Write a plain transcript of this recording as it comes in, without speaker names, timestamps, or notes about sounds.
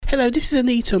Hello, this is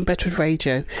Anita on Bedford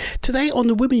Radio. Today on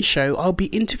the Women's Show, I'll be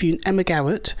interviewing Emma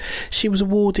Garrett. She was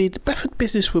awarded Bedford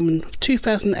Businesswoman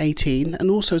 2018 and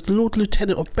also as the Lord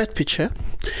Lieutenant of Bedfordshire.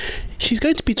 She's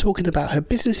going to be talking about her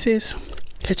businesses,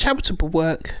 her charitable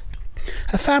work,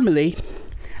 her family,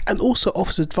 and also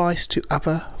offers advice to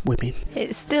other women.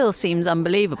 It still seems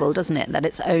unbelievable, doesn't it, that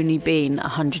it's only been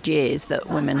 100 years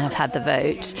that women have had the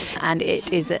vote, and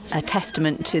it is a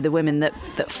testament to the women that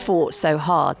fought so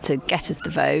hard to get us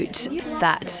the vote,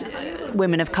 that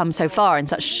women have come so far in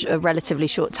such a relatively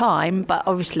short time, but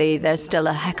obviously there's still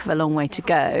a heck of a long way to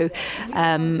go,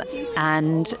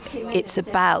 and it's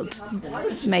about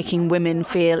making women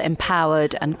feel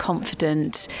empowered and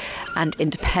confident and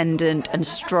independent and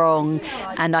strong,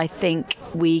 and I think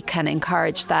we can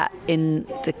encourage that in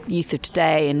the youth of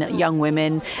today and young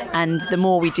women, and the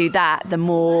more we do that, the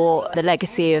more the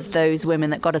legacy of those women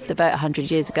that got us the vote 100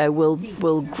 years ago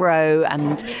will grow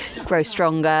and grow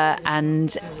stronger,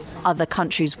 and other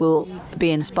countries will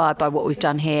be inspired by what we've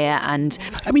done here. And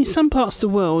I mean, some parts of the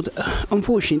world,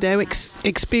 unfortunately, they're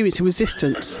experiencing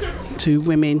resistance to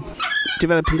women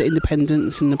developing their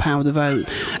independence and the power of the vote.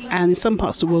 And in some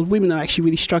parts of the world, women are actually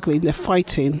really struggling. They're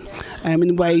fighting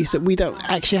in ways that we don't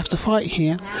actually have to fight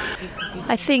here.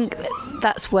 I think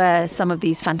that's where some of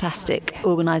these fantastic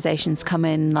organisations come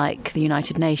in, like the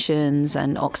United Nations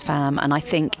and Oxfam, and I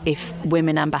think if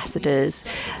women ambassadors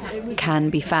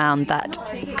can be found that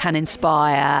can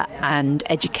inspire and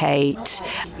educate,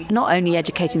 not only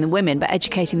educating the women but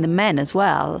educating the men as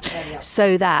well,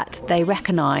 so that they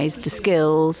recognise the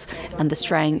skills and the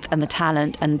strength and the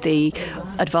talent and the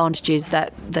advantages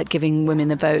that giving women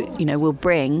the vote, will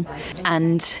bring.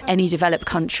 And any developed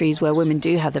countries where women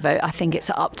do have the vote, I think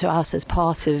it's up to us as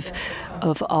part of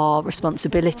our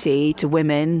responsibility to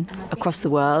women across the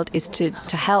world is to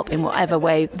help in whatever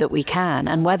way that we can,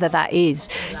 and whether that is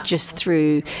just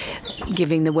through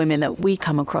giving the women that we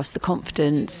come across the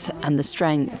confidence and the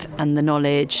strength and the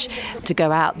knowledge to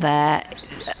go out there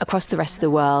across the rest of the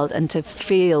world and to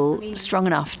feel strong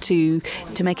enough to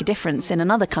make a difference in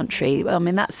another country. I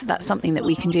mean, that's something that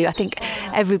we can do. I think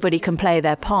everybody can play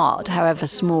their part, however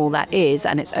small that is,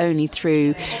 and it's only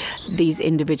through these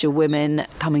individual women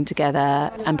coming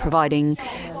together and providing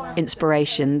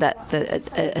inspiration that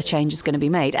a change is going to be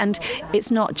made. And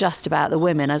it's not just about the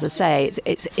women, as I say,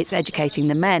 it's educating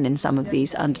the men in some of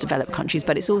these underdeveloped countries,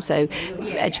 but it's also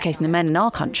educating the men in our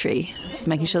country,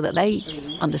 making sure that they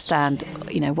understand,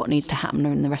 what needs to happen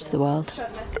in the rest of the world.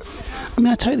 I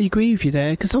mean, I totally agree with you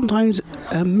there, because sometimes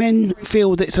men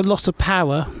feel that it's a loss of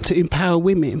power to empower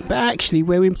women, but actually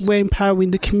we're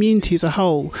empowering the community as a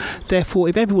whole. Therefore,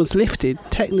 if everyone's lifted,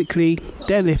 technically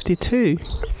they're lifted too.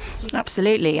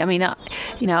 Absolutely. I mean,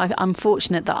 I'm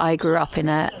fortunate that I grew up in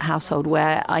a household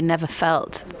where I never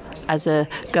felt as a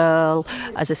girl,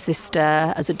 as a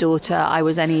sister, as a daughter, I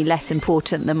was any less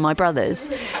important than my brothers.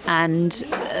 And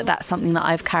that's something that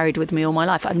I've carried with me all my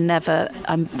life.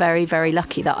 I'm very, very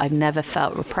lucky that I've never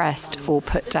felt repressed or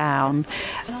put down.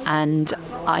 And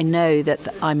I know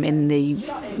that I'm in the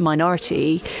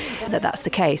minority, that's the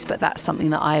case, but that's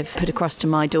something that I've put across to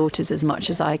my daughters as much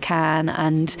as I can.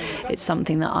 And it's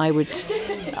something that I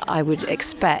would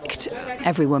expect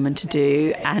every woman to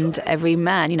do, and every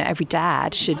man, every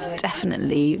dad should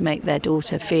definitely make their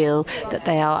daughter feel that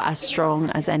they are as strong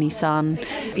as any son.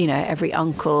 Every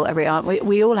uncle, every aunt,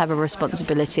 we all have a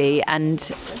responsibility.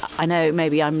 And I know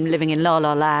maybe I'm living in la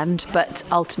la land, but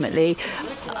ultimately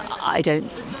I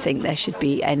don't think there should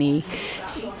be any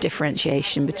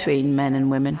differentiation between men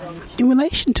and women. In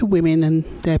relation to women and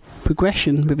their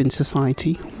progression within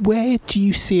society, where do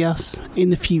you see us in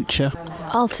the future?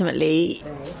 Ultimately,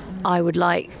 I would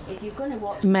like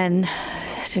men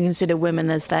to consider women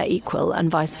as their equal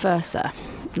and vice versa.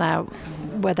 Now,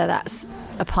 whether that's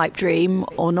a pipe dream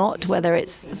or not, whether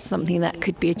it's something that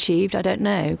could be achieved, I don't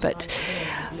know. But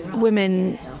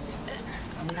women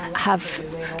have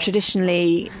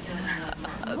traditionally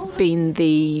been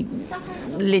the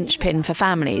linchpin for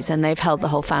families, and they've held the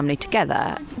whole family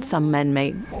together. Some men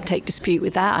may take dispute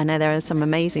with that. I know there are some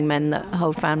amazing men that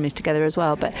hold families together as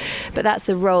well, but that's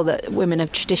the role that women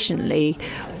have traditionally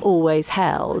always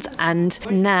held. And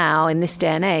now, in this day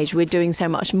and age, we're doing so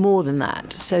much more than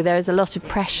that. So there is a lot of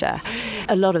pressure.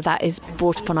 A lot of that is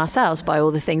brought upon ourselves by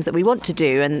all the things that we want to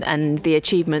do and the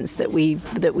achievements that we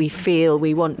feel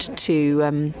we want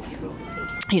to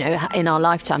in our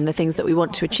lifetime, the things that we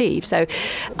want to achieve. So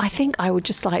I think I would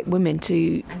just like women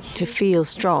to feel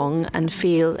strong and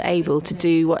feel able to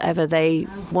do whatever they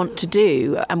want to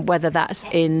do, and whether that's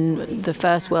in the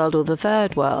first world or the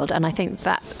third world. And I think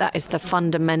that is the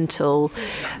fundamental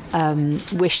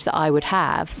wish that I would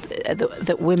have,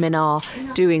 that women are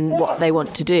doing what they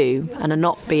want to do and are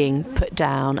not being put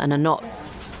down and are not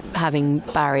having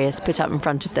barriers put up in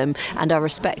front of them, and are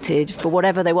respected for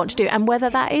whatever they want to do, and whether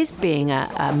that is being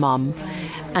a mum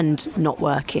and not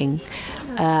working.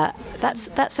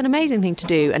 That's an amazing thing to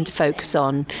do and to focus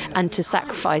on, and to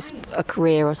sacrifice a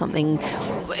career or something.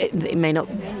 It may not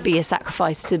be a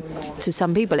sacrifice to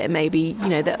some people. It may be,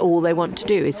 that all they want to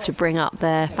do is to bring up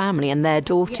their family and their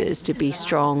daughters to be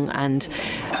strong and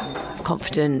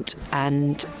confident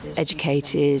and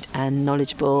educated and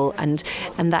knowledgeable, and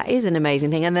that is an amazing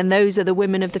thing. And then those are the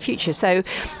women of the future. So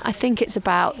I think it's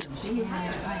about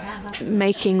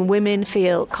making women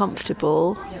feel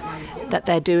comfortable that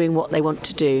they're doing what they want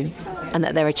to do, and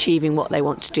that they're achieving what they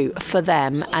want to do for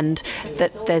them, and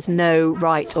that there's no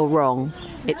right or wrong.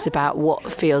 It's about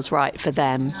what feels right for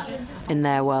them in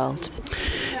their world.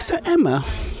 So Emma,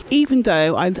 even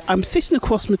though I'm sitting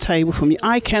across my table from you,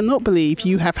 I cannot believe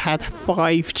you have had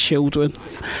 5 children,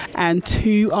 and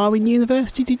 2 are in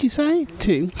university, did you say?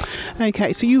 2.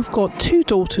 Okay, so you've got 2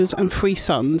 daughters and 3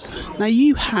 sons. Now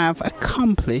you have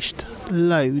accomplished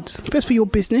loads. First, for your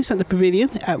business at the Pavilion,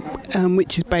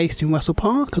 which is based in Russell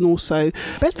Park and also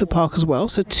Bedford Park as well,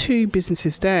 so 2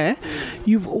 businesses there.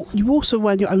 You also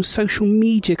run your own social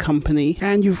media company,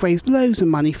 and you've raised loads of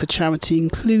money for charity,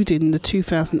 including the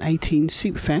 2018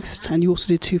 Superfest, and you also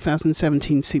did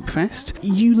 2017 Superfest.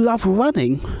 You love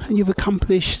running, and you've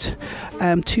accomplished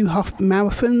 2 half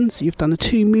marathons. You've done the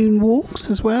 2 moonwalks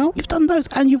as well. You've done those,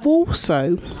 and you've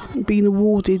also been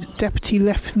awarded Deputy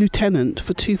Lieutenant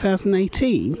for 2018.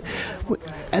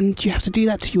 And you have to do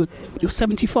that to you're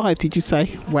 75, did you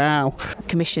say? Wow.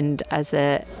 Commissioned as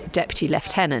a Deputy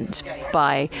Lieutenant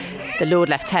by the Lord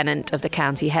Lieutenant of the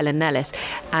county, Helen Nellis,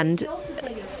 and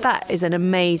that is an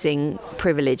amazing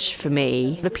privilege for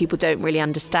me. The people don't really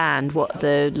understand what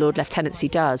the Lord Lieutenancy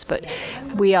does, but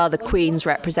we are the Queen's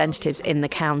representatives in the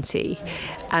county,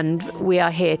 and we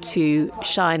are here to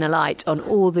shine a light on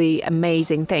all the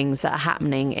amazing things that are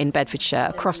happening in Bedfordshire,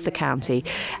 across the county.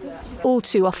 All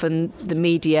too often the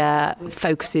media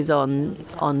focuses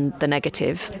on the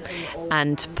negative,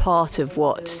 and part of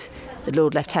what the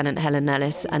Lord Lieutenant Helen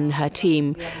Nellis and her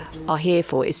team are here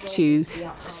for is to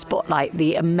spotlight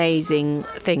the amazing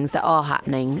things that are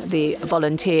happening, the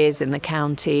volunteers in the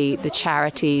county, the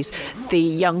charities, the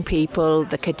young people,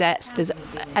 the cadets. There's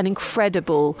an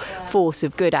incredible force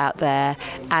of good out there,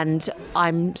 and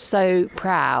I'm so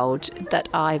proud that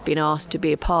I've been asked to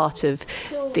be a part of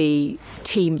the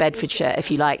Team Bedfordshire, if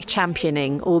you like,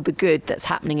 championing all the good that's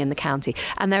happening in the county.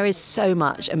 And there is so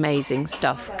much amazing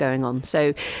stuff going on.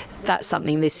 So that's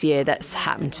something this year that's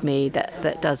happened to me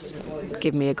that does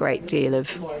give me a great deal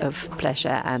of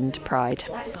pleasure and pride.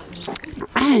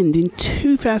 And in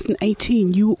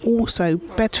 2018, you were also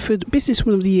Bedford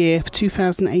Businesswoman of the Year for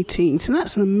 2018. So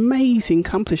that's an amazing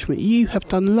accomplishment. You have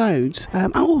done loads.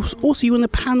 Also, you were on the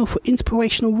panel for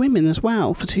Inspirational Women as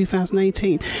well for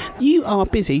 2018. You are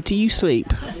busy. Do you sleep?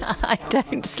 I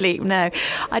don't sleep, no.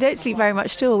 I don't sleep very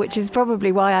much at all, which is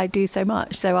probably why I do so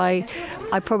much. So I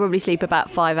probably sleep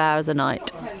about 5 hours a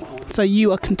night. So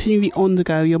you are continually on the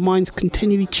go, your mind's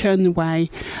continually churning away,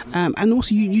 and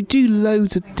also you do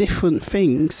loads of different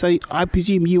things. So I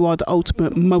presume you are the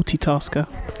ultimate multitasker.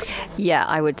 Yeah,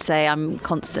 I would say I'm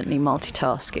constantly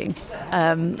multitasking.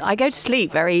 I go to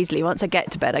sleep very easily. Once I get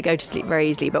to bed, I go to sleep very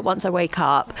easily. But once I wake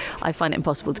up, I find it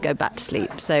impossible to go back to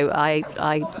sleep. So I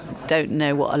don't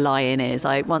know what a lie-in is.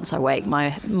 Once I wake,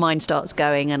 my mind starts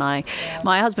going, and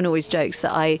my husband always jokes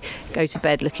that I go to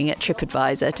bed looking at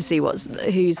TripAdvisor to see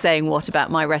who's saying what about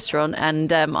my restaurant,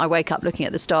 and I wake up looking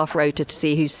at the staff rota to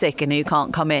see who's sick and who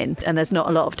can't come in, and there's not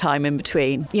a lot of time in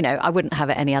between. I wouldn't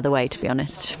have it any other way, to be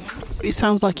honest. It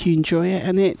sounds like you enjoy it,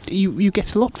 and you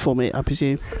get a lot from it, I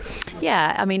presume.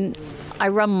 Yeah, I mean, I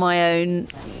run my own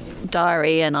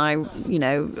diary, and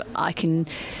I can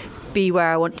be where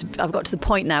I want to. I've got to the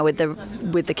point now with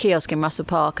the kiosk in Russell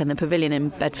Park and the pavilion in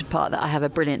Bedford Park that I have a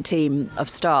brilliant team of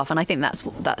staff, and I think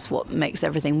that's what makes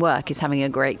everything work, is having a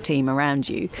great team around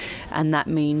you. And that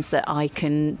means that I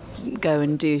can go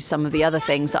and do some of the other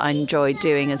things that I enjoy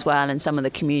doing as well, and some of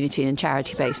the community and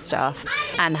charity based stuff,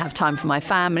 and have time for my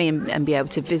family and be able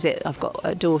to visit. I've got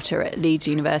a daughter at Leeds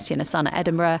University and a son at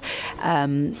Edinburgh,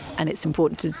 and it's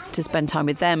important to spend time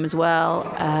with them as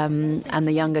well, and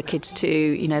the younger kids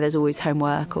too. There's always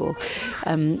homework or,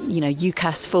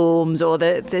 UCAS forms, or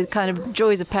the kind of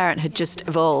joys of parenthood just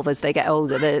evolve as they get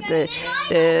older.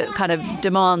 The kind of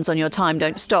demands on your time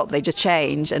don't stop, they just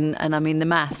change. And I mean, the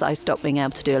maths I stopped being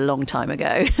able to do a long time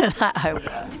ago at home.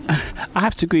 I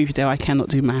have to agree with you there, I cannot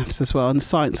do maths as well, and the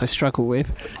science I struggle with.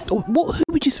 Who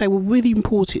would you say were really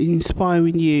important in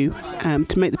inspiring you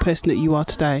to make the person that you are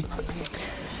today?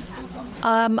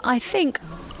 I think,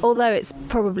 although it's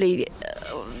probably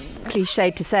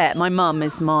cliched to say it, my mum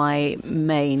is my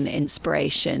main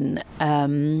inspiration,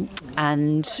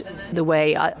 and the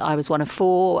way I was one of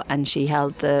four and she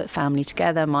held the family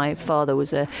together. My father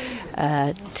was a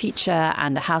teacher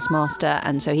and a housemaster,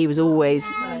 and so he was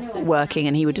always working,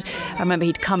 and I remember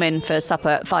he'd come in for supper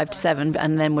at 5 to 7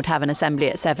 and then would have an assembly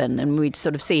at 7, and we'd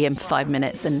sort of see him for 5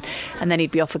 minutes and then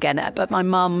he'd be off again. But my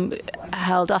mum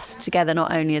held us together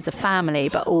not only as a family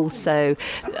but also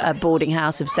a boarding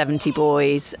house of 70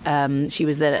 boys. She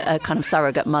was a kind of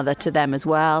surrogate mother to them as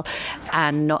well,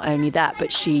 and not only that,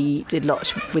 but she did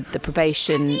lots with the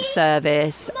probation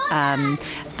service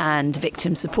and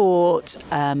victim support.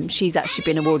 She's actually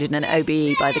been awarded an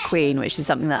OBE by the Queen, which is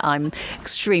something that I'm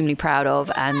extremely proud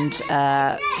of, and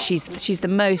she's the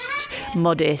most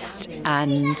modest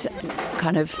and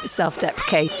kind of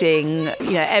self-deprecating.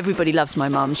 Everybody loves my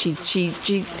mum. She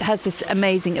has this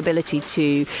amazing ability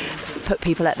to put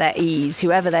people at their ease,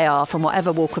 whoever they are, from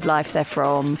whatever walk of life they're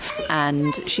from,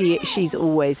 and she's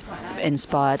always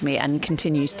inspired me and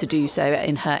continues to do so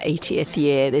in her 80th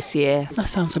year this year. That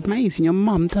sounds amazing. Your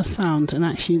mum does sound an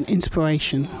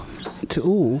inspiration to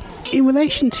all. In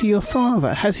relation to your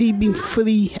father, has he been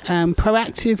fully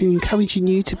proactive in encouraging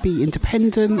you to be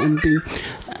independent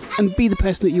and be the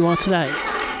person that you are today?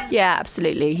 Yeah,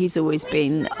 absolutely. He's always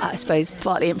been, I suppose,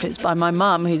 partly influenced by my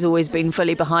mum, who's always been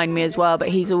fully behind me as well. But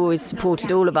he's always supported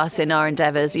all of us in our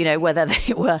endeavours, whether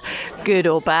they were good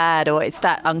or bad, or it's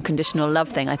that unconditional love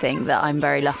thing, I think, that I'm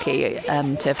very lucky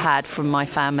to have had from my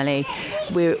family.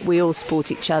 We all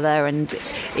support each other, and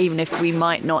even if we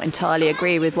might not entirely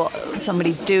agree with what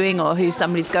somebody's doing or who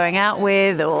somebody's going out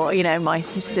with, or, my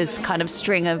sister's kind of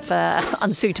string of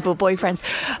unsuitable boyfriends,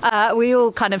 we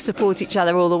all kind of support each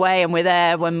other all the way, and we're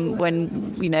there when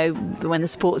the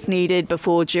support's needed,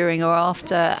 before, during or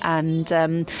after. And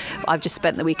I've just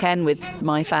spent the weekend with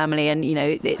my family, and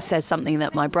it says something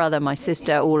that my brother, my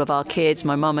sister, all of our kids,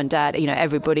 my mum and dad,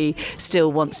 everybody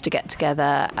still wants to get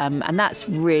together, and that's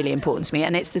really important to me.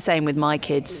 And it's the same with my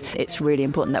kids. It's really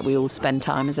important that we all spend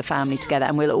time as a family together,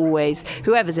 and we'll always,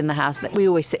 whoever's in the house, that we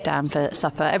always sit down for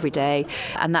supper every day.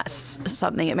 And that's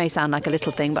something, it may sound like a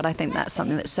little thing, but I think that's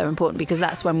something that's so important, because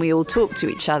that's when we all talk to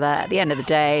each other at the end of the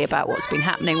day about what's been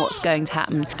happening, what's going to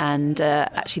happen, and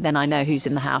actually then I know who's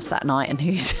in the house that night and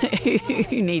who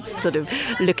needs sort of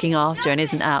looking after and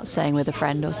isn't out staying with a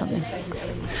friend or something.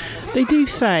 They do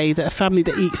say that a family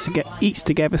that eats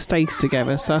together stays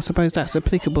together, so I suppose that's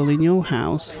applicable in your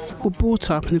house. We're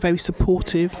brought up in a very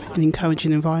supportive and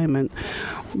encouraging environment.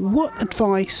 What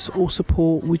advice or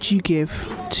support would you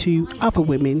give to other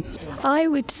women? I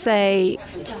would say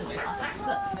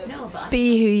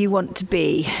be who you want to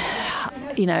be.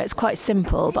 It's quite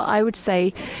simple, but I would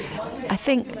say, I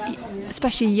think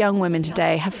especially young women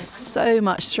today have so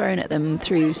much thrown at them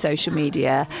through social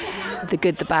media, the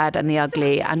good, the bad and the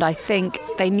ugly, and I think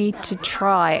they need to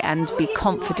try and be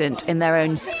confident in their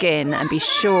own skin and be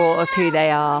sure of who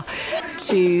they are,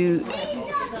 to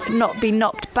not be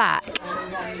knocked back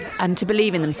and to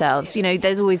believe in themselves.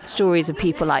 There's always stories of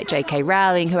people like J.K.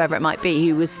 Rowling, whoever it might be,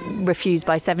 who was refused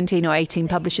by 17 or 18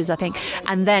 publishers, I think,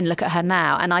 and then look at her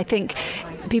now. And I think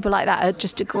people like that are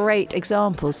just a great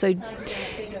example. So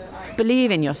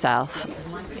believe in yourself.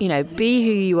 Be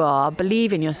who you are,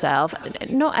 believe in yourself.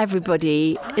 Not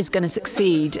everybody is going to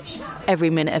succeed every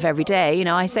minute of every day.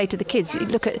 I say to the kids,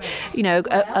 look at,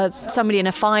 somebody in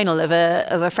a final of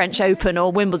a French Open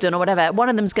or Wimbledon or whatever, one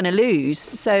of them's going to lose.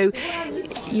 So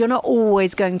you're not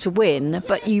always going to win,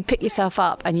 but you pick yourself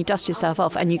up and you dust yourself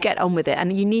off and you get on with it.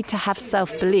 And you need to have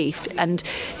self-belief and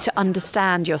to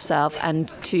understand yourself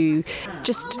and to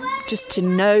just to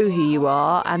know who you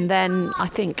are. And then I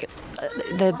think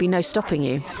there'd be no stopping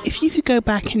you. If you could go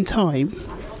back in time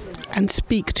and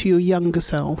speak to your younger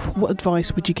self, what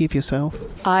advice would you give yourself?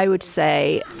 I would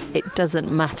say it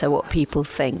doesn't matter what people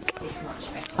think.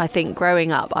 I think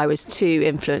growing up I was too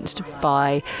influenced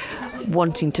by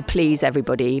wanting to please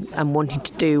everybody and wanting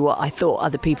to do what I thought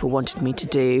other people wanted me to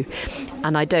do,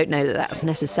 and I don't know that that's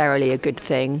necessarily a good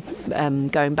thing.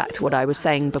 Going back to what I was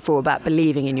saying before about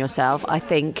believing in yourself, I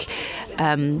think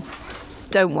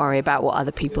don't worry about what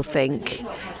other people think.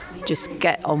 Just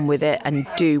get on with it and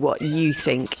do what you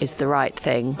think is the right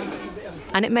thing.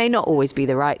 And it may not always be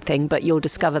the right thing, but you'll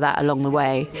discover that along the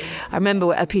way. I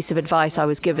remember a piece of advice I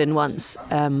was given once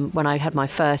when I had my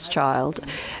first child,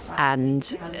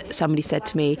 and somebody said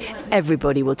to me,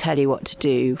 everybody will tell you what to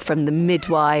do, from the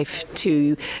midwife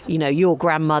to, your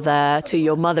grandmother to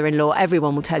your mother-in-law.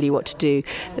 Everyone will tell you what to do.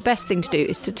 The best thing to do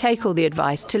is to take all the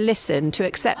advice, to listen, to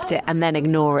accept it, and then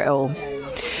ignore it all.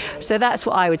 So that's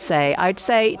what I would say. I'd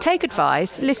say take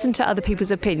advice, listen to other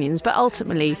people's opinions, but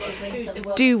ultimately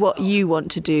do what you want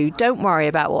to do. Don't worry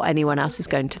about what anyone else is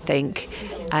going to think,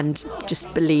 and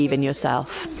just believe in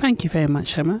yourself. Thank you very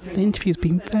much, Emma. The interview's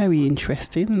been very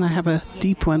interesting, and I have a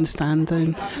deeper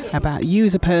understanding about you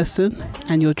as a person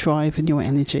and your drive and your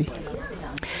energy.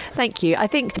 Thank you.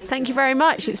 Thank you very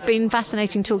much. It's been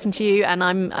fascinating talking to you, and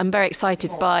I'm very excited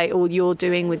by all you're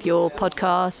doing with your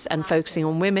podcasts and focusing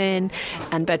on women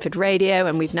and Bedford Radio,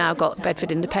 and we've now got Bedford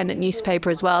Independent newspaper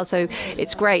as well. So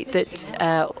it's great that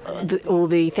all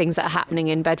the things that are happening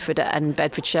in Bedford and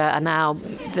Bedfordshire are now,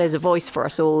 there's a voice for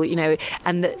us all,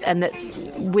 and that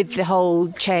with the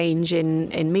whole change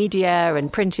in media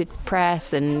and printed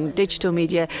press and digital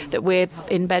media, that we're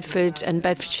in Bedford and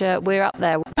Bedfordshire, we're up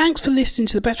there. Thanks for listening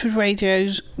to the Bedford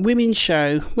Radio's Women's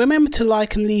Show. Remember to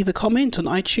like and leave a comment on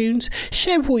iTunes,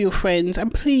 share with all your friends,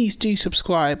 and please do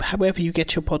subscribe however you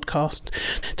get your podcast.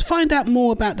 To find out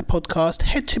more about the podcast,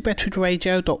 head to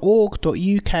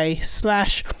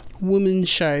bedfordradio.org.uk/Women's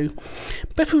Show.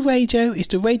 Bedford Radio is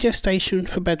the radio station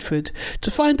for Bedford.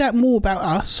 To find out more about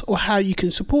us or how you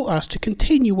can support us to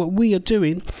continue what we are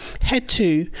doing, head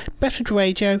to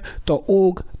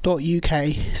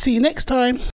bedfordradio.org.uk. See you next time.